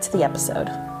 back to the episode.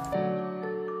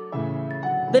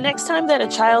 The next time that a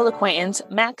child acquaintance,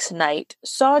 Max Knight,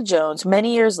 saw Jones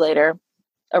many years later,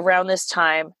 around this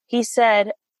time, he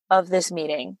said of this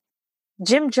meeting,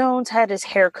 Jim Jones had his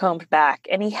hair combed back,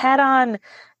 and he had on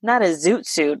not a zoot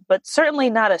suit, but certainly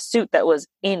not a suit that was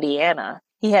Indiana.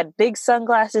 He had big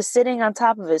sunglasses sitting on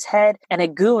top of his head and a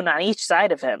goon on each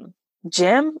side of him.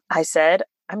 Jim, I said,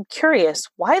 I'm curious,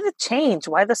 why the change?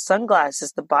 Why the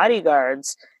sunglasses, the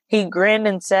bodyguards? He grinned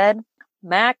and said,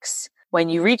 Max, when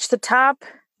you reach the top,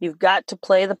 you've got to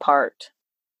play the part.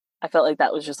 I felt like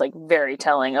that was just like very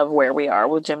telling of where we are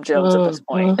with Jim Jones at this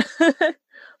point.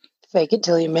 Fake it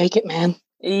till you make it, man.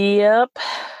 Yep.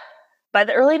 By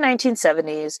the early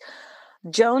 1970s,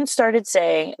 Jones started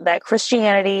saying that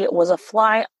Christianity was a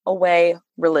fly-away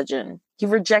religion. He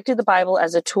rejected the Bible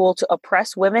as a tool to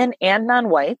oppress women and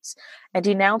non-whites and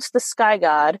denounced the sky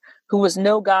god, who was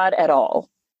no god at all.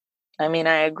 I mean,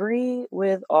 I agree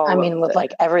with all of with it.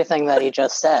 like everything that he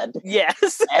just said.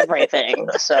 Yes. Everything.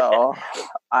 So,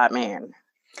 I mean.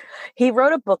 He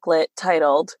wrote a booklet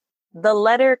titled The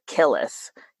Letter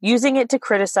Killeth, using it to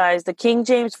criticize the King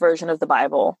James Version of the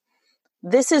Bible.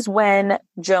 This is when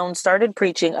Jones started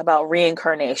preaching about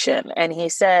reincarnation, and he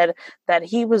said that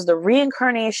he was the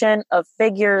reincarnation of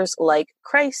figures like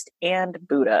Christ and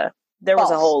Buddha. There was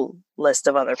a whole list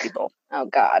of other people. Oh,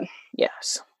 God.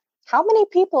 Yes. How many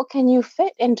people can you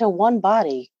fit into one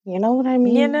body? You know what I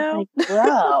mean? You know? Like,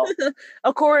 bro.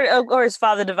 Of course,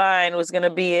 Father Divine was going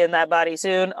to be in that body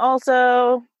soon.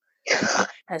 Also,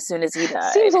 as soon as he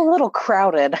died. Seems a little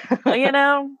crowded. You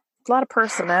know, a lot of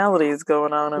personalities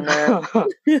going on in there.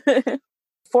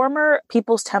 Former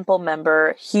People's Temple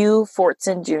member Hugh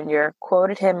Fortson Jr.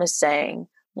 quoted him as saying,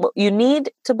 "What you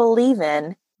need to believe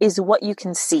in is what you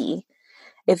can see.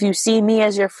 If you see me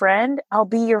as your friend, I'll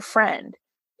be your friend.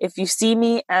 If you see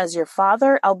me as your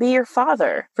father, I'll be your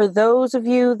father, for those of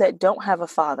you that don't have a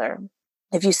father.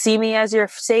 If you see me as your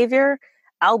savior,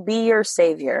 I'll be your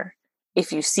savior.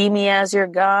 If you see me as your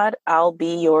God, I'll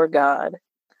be your God."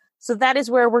 So that is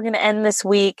where we're going to end this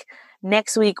week.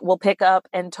 Next week, we'll pick up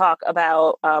and talk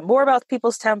about more about the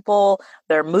People's Temple,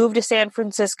 their move to San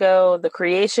Francisco, the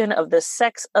creation of the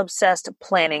sex-obsessed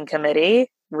planning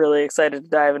committee. Really excited to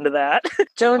dive into that.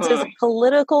 Jones's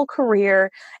political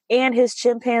career and his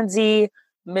chimpanzee,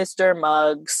 Mr.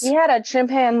 Muggs. He had a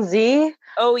chimpanzee?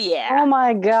 Oh, yeah. Oh,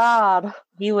 my God.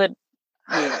 He would,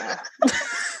 yeah.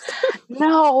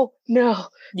 No. Yes.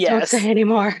 Don't say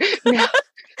anymore. No.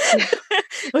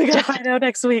 We gotta find out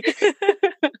next week.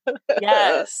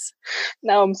 Yes.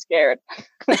 Now I'm scared.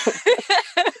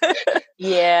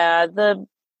 Yeah, the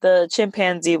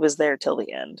chimpanzee was there till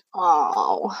the end.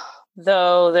 Oh.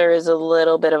 Though there is a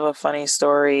little bit of a funny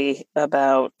story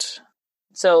about...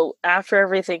 So after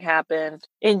everything happened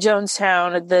in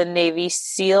Jonestown, the Navy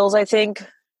SEALs, I think,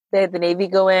 they had the Navy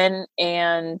go in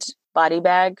and body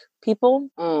bag people.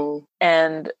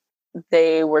 And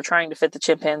they were trying to fit the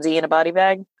chimpanzee in a body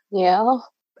bag. Yeah.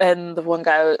 And the one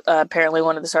guy, apparently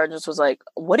one of the sergeants was like,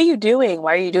 "What are you doing?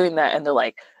 Why are you doing that?" And they're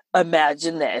like,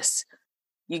 "Imagine this.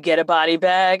 You get a body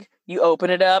bag, you open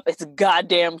it up, it's a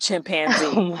goddamn chimpanzee."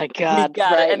 Oh my God. You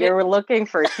right. You were looking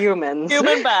for humans.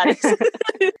 Human bodies.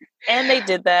 And they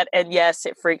did that. And yes,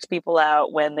 it freaked people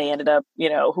out when they ended up,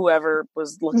 whoever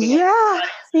was looking at it.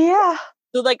 Yeah.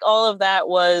 So like all of that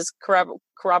was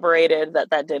corroborated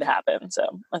that did happen.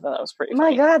 So I thought that was pretty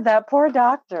funny. My God, that poor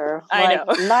doctor. I know.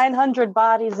 900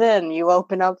 bodies in, you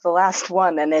open up the last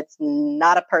one and it's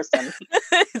not a person.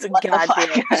 It's a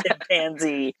goddamn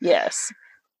chimpanzee. Yes.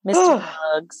 Mr.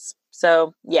 Muggs.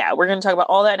 So yeah, we're going to talk about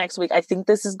all that next week. I think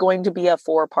this is going to be a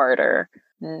 4-parter,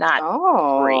 not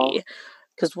 3.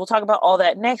 Because we'll talk about all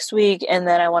that next week. And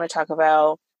then I want to talk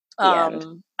about,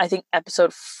 I think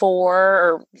episode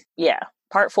 4,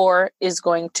 part 4 is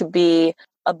going to be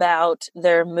about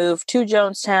their move to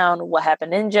Jonestown, what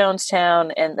happened in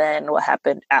Jonestown, and then what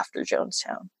happened after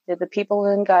Jonestown. Did the people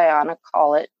in Guyana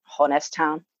call it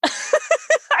Jonestown?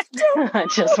 I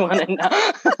just want to know.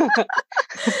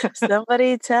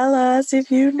 Somebody tell us if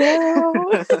you know.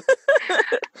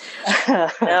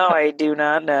 No, I do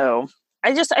not know.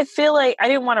 I feel like I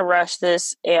didn't want to rush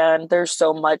this, and there's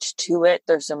so much to it.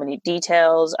 There's so many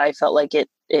details. I felt like it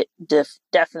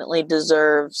definitely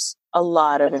deserves a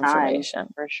lot of information.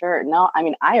 For sure. No, I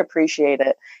mean, I appreciate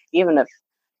it, even if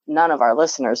none of our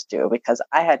listeners do, because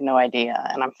I had no idea,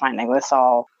 and I'm finding this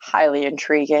all highly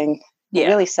intriguing. Yeah.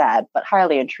 Really sad, but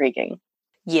highly intriguing.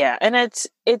 Yeah, and it's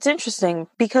interesting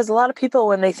because a lot of people,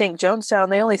 when they think Jonestown,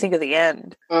 they only think of the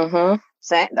end. Mm-hmm.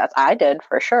 I did,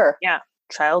 for sure. Yeah.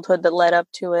 Childhood that led up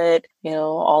to it,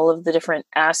 all of the different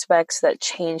aspects that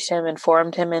changed him and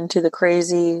formed him into the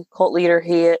crazy cult leader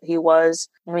he was.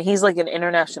 I mean, he's like an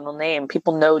international name.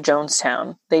 People know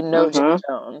Jonestown. They know Jim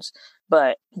Jones,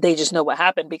 but they just know what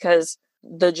happened because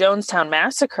the Jonestown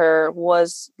Massacre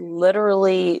was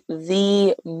literally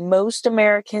the most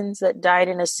Americans that died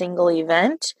in a single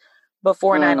event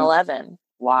before 9/11.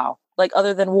 Wow. Like,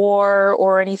 other than war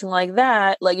or anything like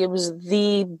that, like, it was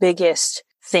the biggest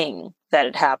thing that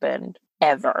had happened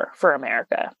ever for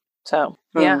America. So,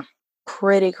 yeah,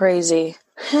 pretty crazy.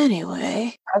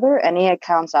 Anyway. Are there any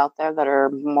accounts out there that are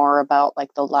more about,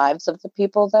 like, the lives of the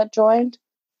people that joined?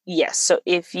 Yes. So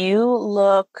if you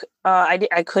look,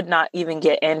 I could not even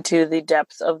get into the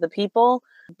depth of the people,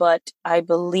 but I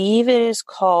believe it is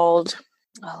called,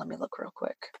 let me look real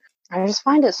quick. I just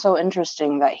find it so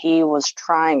interesting that he was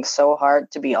trying so hard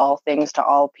to be all things to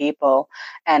all people,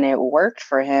 and it worked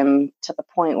for him to the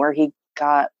point where he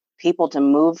got people to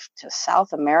move to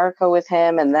South America with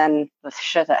him, and then the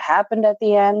shit that happened at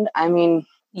the end. I mean,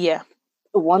 yeah,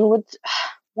 one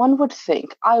would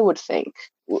think, I would think,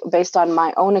 based on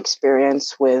my own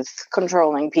experience with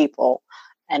controlling people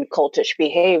and cultish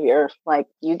behavior, like,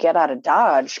 you get out of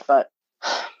Dodge, but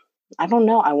I don't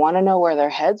know. I want to know where their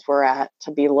heads were at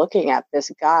to be looking at this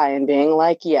guy and being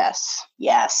like, yes,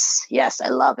 I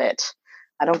love it.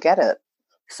 I don't get it.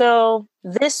 So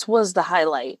this was the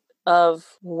highlight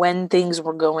of when things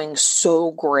were going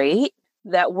so great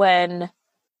that when,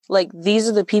 like, these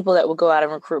are the people that will go out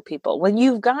and recruit people. When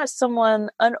you've got someone,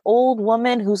 an old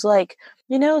woman who's like,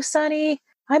 Sonny,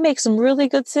 I make some really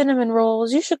good cinnamon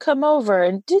rolls. You should come over.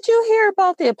 And did you hear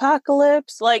about the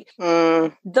apocalypse? Like,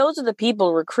 those are the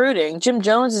people recruiting. Jim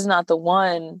Jones is not the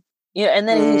one. And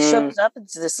then he shows up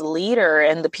as this leader,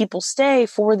 and the people stay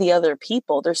for the other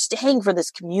people. They're staying for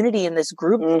this community and this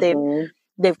group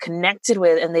they've connected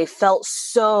with, and they felt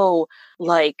so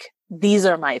like, these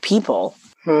are my people.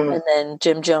 And then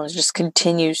Jim Jones just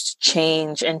continues to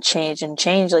change and change and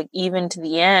change. Like, even to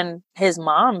the end, his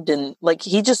mom didn't, like,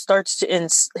 he just starts to,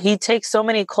 he takes so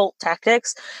many cult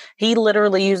tactics. He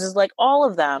literally uses, like, all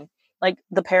of them, like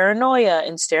the paranoia,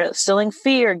 instilling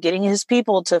fear, getting his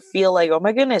people to feel like, oh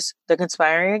my goodness, they're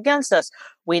conspiring against us.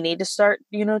 We need to start,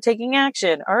 taking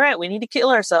action. All right, we need to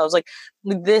kill ourselves. Like,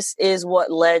 this is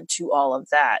what led to all of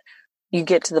that. You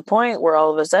get to the point where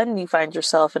all of a sudden you find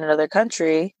yourself in another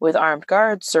country with armed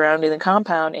guards surrounding the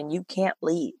compound, and you can't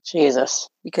leave. Jesus.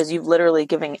 Because you've literally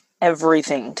given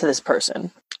everything to this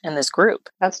person and this group.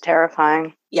 That's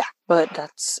terrifying. Yeah, but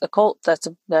that's a cult. That's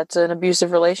an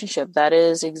abusive relationship. That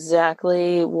is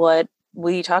exactly what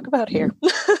we talk about here.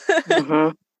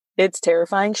 It's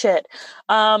terrifying shit.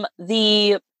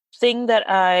 The thing that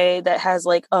has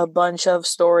like a bunch of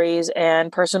stories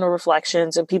and personal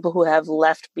reflections and people who have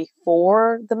left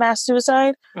before the mass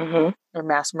suicide or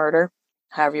mass murder,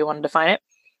 however you want to define it.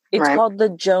 It's called the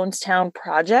Jonestown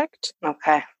Project.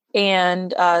 Okay.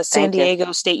 And San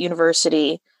Diego State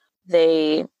University,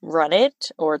 they run it,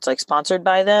 or it's like sponsored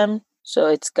by them. So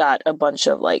it's got a bunch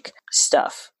of like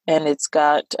stuff, and it's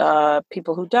got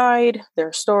people who died,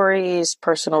 their stories,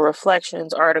 personal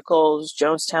reflections, articles,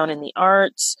 Jonestown in the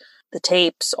arts, the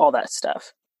tapes, all that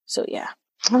stuff. So yeah.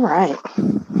 All right.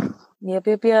 Yep.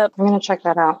 I'm going to check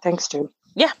that out. Thanks, dude.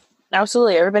 Yeah,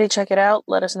 absolutely. Everybody check it out.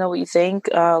 Let us know what you think.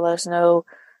 Let us know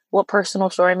what personal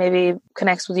story maybe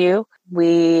connects with you.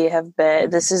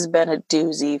 This has been a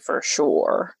doozy for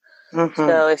sure.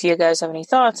 So if you guys have any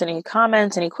thoughts, any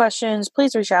comments, any questions,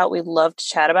 please reach out. We'd love to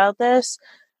chat about this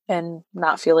and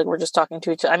not feel like we're just talking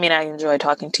to each other. I mean, I enjoy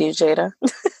talking to you, Jada.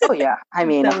 Oh, yeah. I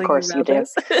mean, of course you do.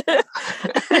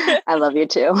 I love you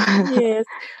too. Yes.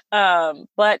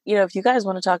 But, if you guys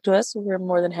want to talk to us, we're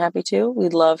more than happy to. We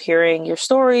love hearing your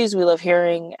stories. We love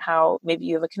hearing how maybe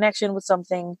you have a connection with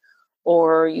something,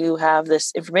 or you have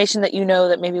this information that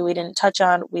that maybe we didn't touch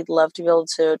on. We'd love to be able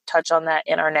to touch on that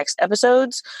in our next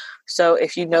episodes. So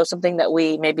if you know something that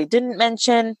we maybe didn't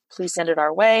mention, please send it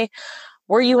our way.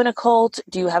 Were you in a cult?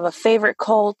 Do you have a favorite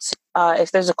cult?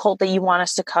 If there's a cult that you want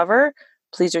us to cover,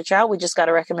 please reach out. We just got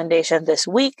a recommendation this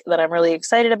week that I'm really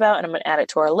excited about, and I'm going to add it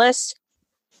to our list.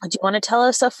 Do you want to tell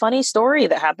us a funny story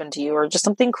that happened to you, or just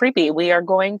something creepy? We are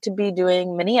going to be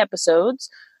doing mini episodes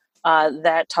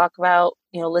that talk about,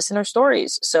 listener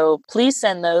stories. So please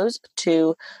send those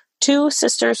to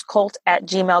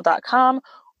twosisterscult@gmail.com,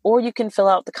 or you can fill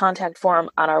out the contact form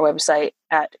on our website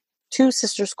at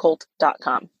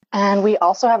twosisterscult.com. And we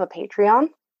also have a Patreon.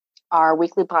 Our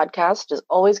weekly podcast is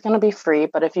always going to be free,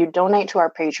 but if you donate to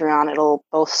our Patreon, it'll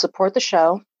both support the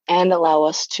show and allow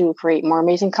us to create more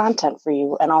amazing content for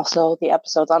you. And also the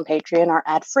episodes on Patreon are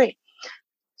ad-free.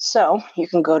 So you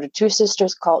can go to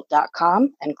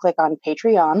twosisterscult.com and click on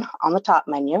Patreon on the top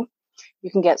menu. You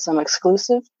can get some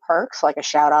exclusive perks like a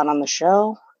shout out on the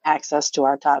show, access to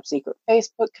our top secret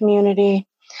Facebook community.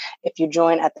 If you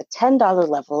join at the $10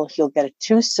 level, you'll get a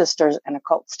Two Sisters and a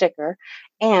Cult sticker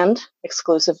and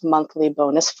exclusive monthly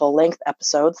bonus full-length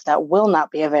episodes that will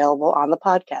not be available on the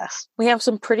podcast. We have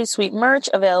some pretty sweet merch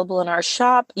available in our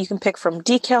shop. You can pick from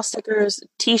decal stickers,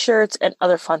 t-shirts, and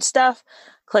other fun stuff.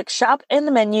 Click shop in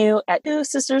the menu at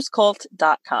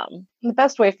twosisterscult.com. The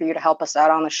best way for you to help us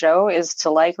out on the show is to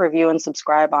like, review, and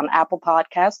subscribe on Apple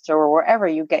Podcasts or wherever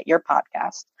you get your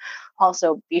podcasts.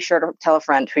 Also, be sure to tell a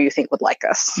friend who you think would like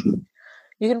us.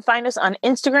 You can find us on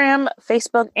Instagram,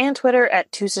 Facebook, and Twitter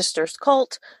at Two Sisters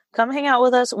Cult. Come hang out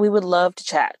with us. We would love to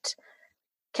chat.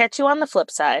 Catch you on the flip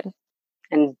side.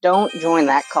 And don't join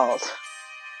that cult.